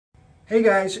Hey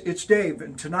guys, it's Dave,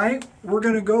 and tonight we're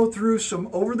going to go through some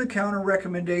over-the-counter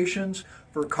recommendations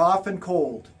for cough and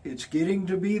cold. It's getting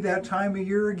to be that time of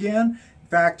year again. In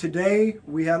fact, today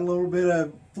we had a little bit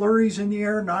of flurries in the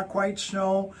air, not quite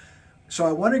snow. So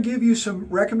I want to give you some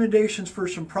recommendations for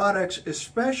some products,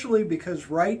 especially because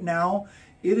right now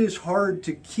it is hard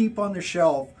to keep on the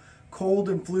shelf cold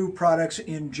and flu products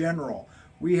in general.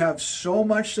 We have so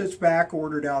much that's back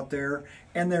ordered out there,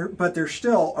 but there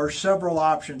still are several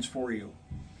options for you.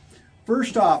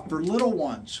 First off, for little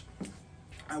ones,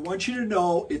 I want you to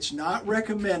know it's not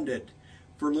recommended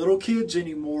for little kids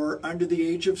anymore under the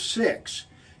age of 6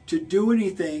 to do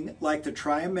anything like the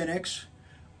Triaminics,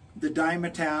 the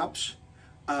Dimetaps,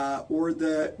 or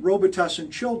the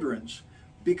Robitussin Children's,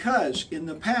 because in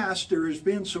the past there has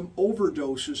been some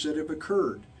overdoses that have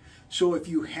occurred. So if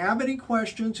you have any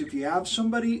questions, if you have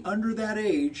somebody under that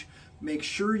age, make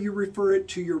sure you refer it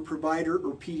to your provider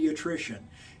or pediatrician.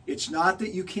 It's not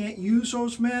that you can't use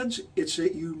those meds, it's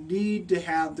that you need to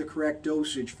have the correct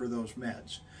dosage for those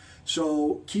meds.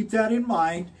 So keep that in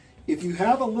mind. If you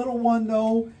have a little one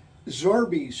though,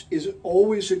 Zarbee's is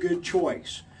always a good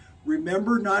choice.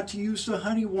 Remember not to use the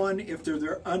honey one if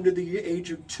they're under the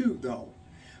age of 2 though.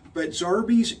 But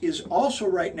Zarbee's is also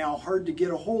right now hard to get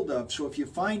a hold of, so if you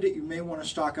find it, you may want to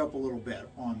stock up a little bit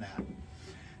on that.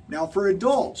 Now for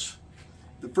adults,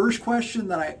 the first question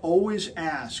that I always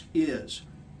ask is,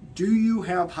 do you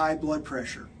have high blood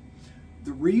pressure?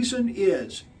 The reason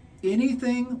is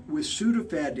anything with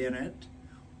Sudafed in it,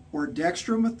 or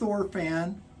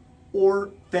dextromethorphan,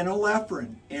 or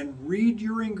phenylephrine, and read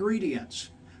your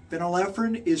ingredients.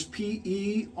 Phenylephrine is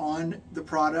PE on the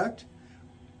product.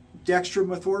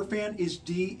 Dextromethorphan is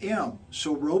DM,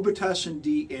 so Robitussin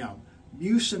DM,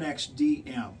 Mucinex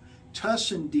DM,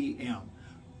 Tussin DM.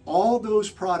 All those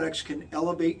products can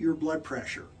elevate your blood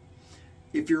pressure.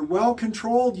 If you're well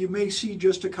controlled, you may see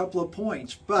just a couple of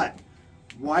points, but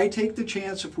why take the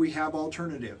chance if we have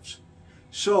alternatives?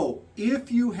 So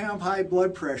if you have high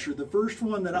blood pressure, the first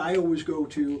one that I always go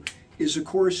to is the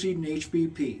Coricidin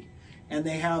HBP, and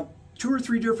they have 2 or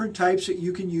 3 different types that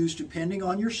you can use depending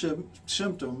on your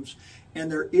symptoms,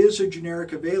 and there is a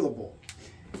generic available.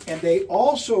 And they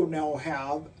also now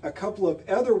have a couple of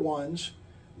other ones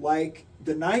like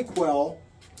the NyQuil,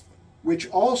 which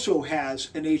also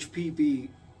has an HBP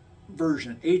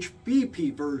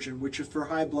version, which is for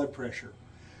high blood pressure.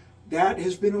 That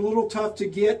has been a little tough to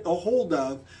get a hold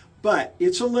of, but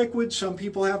it's a liquid. Some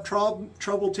people have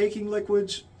trouble taking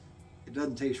liquids. It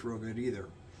doesn't taste real good either.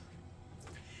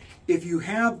 If you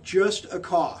have just a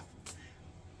cough,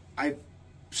 I've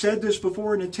said this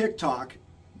before in a TikTok,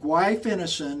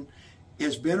 guaifenesin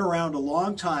has been around a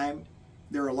long time.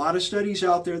 There are a lot of studies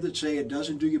out there that say it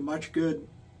doesn't do you much good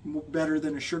better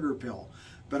than a sugar pill.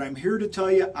 But I'm here to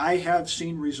tell you I have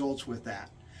seen results with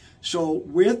that. So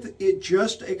with it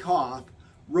just a cough,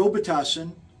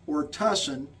 Robitussin or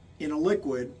Tussin in a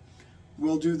liquid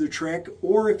will do the trick.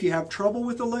 Or if you have trouble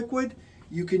with the liquid,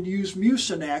 you can use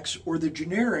Mucinex or the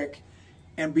generic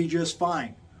and be just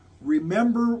fine.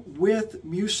 Remember, with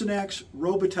Mucinex,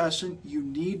 Robitussin, you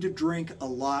need to drink a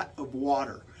lot of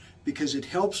water because it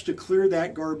helps to clear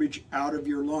that garbage out of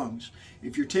your lungs.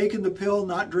 If you're taking the pill,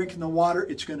 not drinking the water,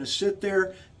 it's going to sit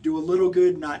there, do a little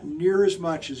good, not near as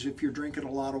much as if you're drinking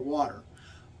a lot of water.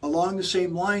 Along the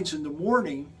same lines, in the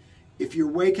morning, if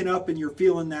you're waking up and you're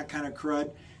feeling that kind of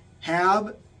crud,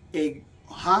 have a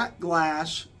hot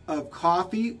glass of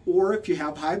coffee, or if you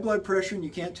have high blood pressure and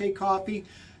you can't take coffee,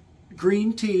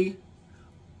 green tea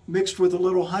mixed with a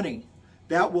little honey.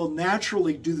 That will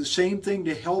naturally do the same thing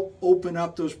to help open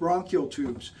up those bronchial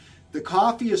tubes. The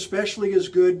coffee especially is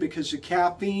good because the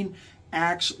caffeine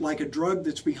acts like a drug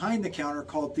that's behind the counter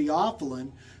called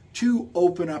theophylline to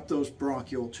open up those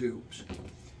bronchial tubes.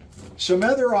 Some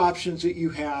other options that you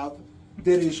have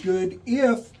that is good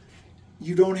if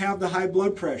you don't have the high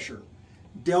blood pressure.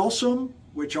 Delsym,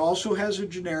 which also has a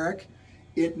generic.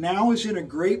 It now is in a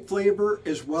grape flavor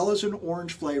as well as an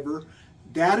orange flavor.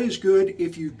 That is good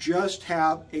if you just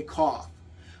have a cough.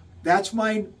 That's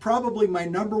probably my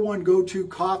 #1 go-to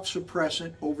cough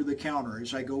suppressant over the counter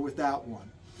as I go with that one.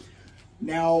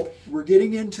 Now we're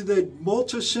getting into the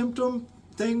multi-symptom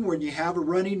thing when you have a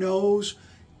runny nose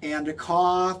and a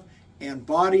cough and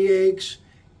body aches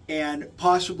and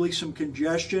possibly some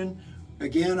congestion.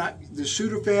 Again, the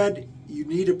Sudafed, you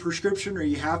need a prescription or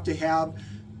you have to have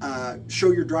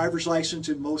show your driver's license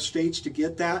in most states to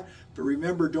get that. But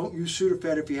remember, don't use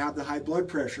Sudafed if you have the high blood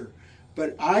pressure.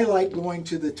 But I like going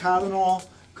to the Tylenol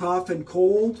cough and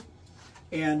cold,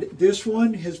 and this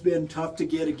one has been tough to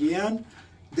get again.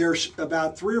 There's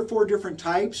about 3 or 4 different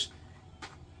types.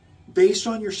 based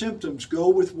on your symptoms, go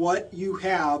with what you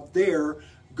have there,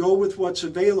 go with what's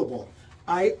available.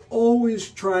 I always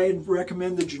try and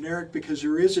recommend the generic because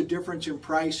there is a difference in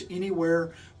price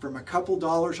anywhere from a couple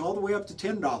dollars all the way up to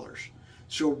 $10.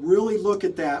 So really look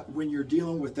at that when you're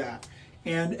dealing with that.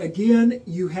 And again,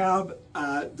 you have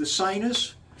the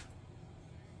sinus,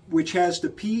 which has the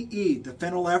PE, the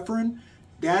phenylephrine.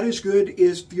 That is good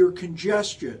is your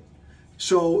congestion.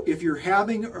 So if you're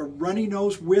having a runny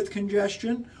nose with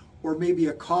congestion, or maybe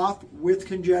a cough with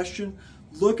congestion,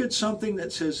 look at something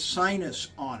that says sinus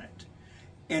on it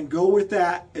and go with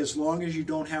that as long as you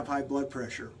don't have high blood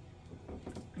pressure.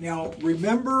 Now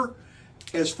remember,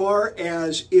 as far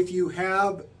as if you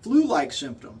have flu-like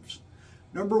symptoms,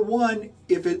 number one,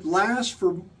 if it lasts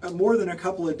for more than a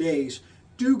couple of days,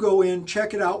 do go in,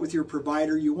 check it out with your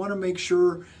provider. You want to make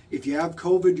sure if you have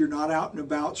COVID, you're not out and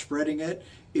about spreading it.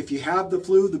 If you have the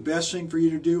flu, the best thing for you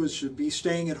to do is to be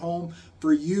staying at home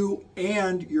for you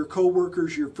and your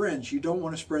coworkers, your friends. You don't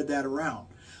want to spread that around.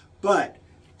 But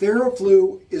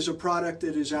Theraflu is a product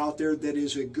that is out there that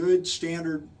is a good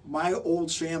standard, my old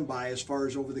standby as far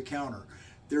as over the counter.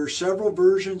 There are several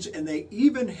versions, and they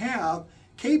even have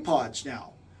K-Pods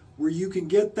now, where you can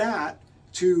get that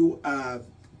to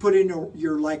put in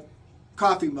your like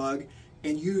coffee mug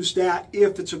and use that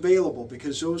if it's available,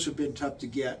 because those have been tough to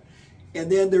get. And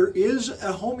then there is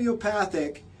a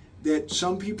homeopathic that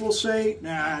some people say,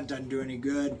 nah, it doesn't do any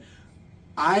good.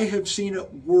 I have seen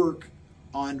it work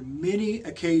on many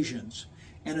occasions,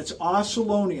 and it's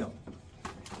Ocelonium.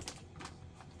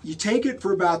 You take it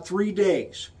for about 3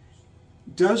 days.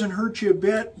 Doesn't hurt you a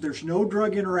bit. There's no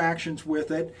drug interactions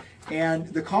with it, and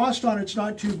the cost on it's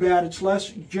not too bad. It's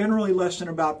generally less than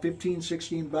about 15,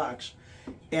 16 bucks.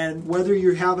 And whether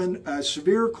you're having a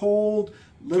severe cold,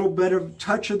 little bit of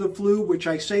touch of the flu, which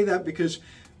I say that because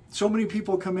so many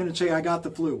people come in and say, I got the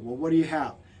flu. Well, what do you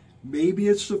have? Maybe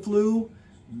it's the flu,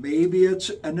 maybe it's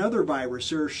another virus.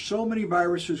 There are so many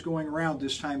viruses going around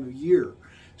this time of year.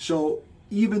 So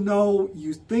even though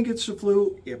you think it's the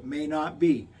flu, it may not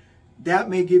be. That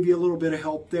may give you a little bit of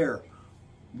help there.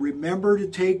 Remember to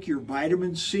take your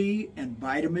vitamin C and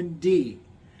vitamin D.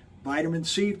 Vitamin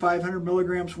C, 500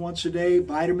 milligrams once a day.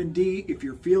 Vitamin D, if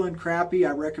you're feeling crappy,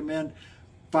 I recommend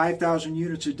 5,000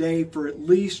 units a day for at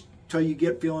least till you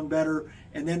get feeling better,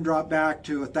 and then drop back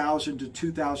to 1,000 to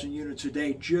 2,000 units a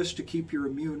day just to keep your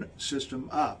immune system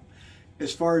up.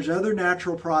 As far as other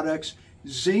natural products,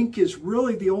 zinc is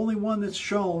really the only one that's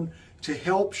shown to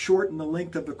help shorten the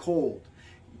length of the cold.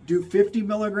 Do 50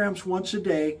 milligrams once a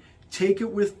day. Take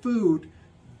it with food.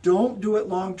 Don't do it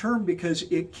long term because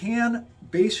it can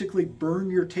basically burn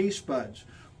your taste buds,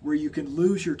 where you can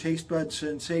lose your taste bud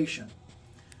sensation.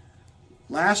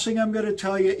 Last thing I'm going to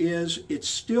tell you is it's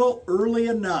still early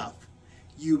enough.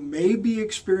 You may be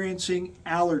experiencing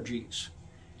allergies.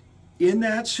 In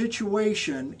that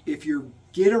situation, if you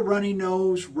get a runny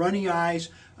nose, runny eyes,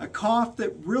 a cough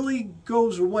that really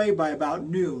goes away by about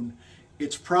noon,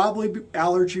 it's probably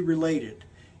allergy related.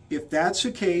 If that's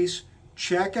the case,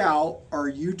 check out our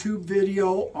YouTube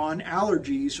video on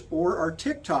allergies or our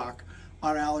TikTok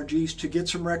on allergies to get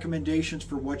some recommendations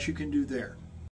for what you can do there.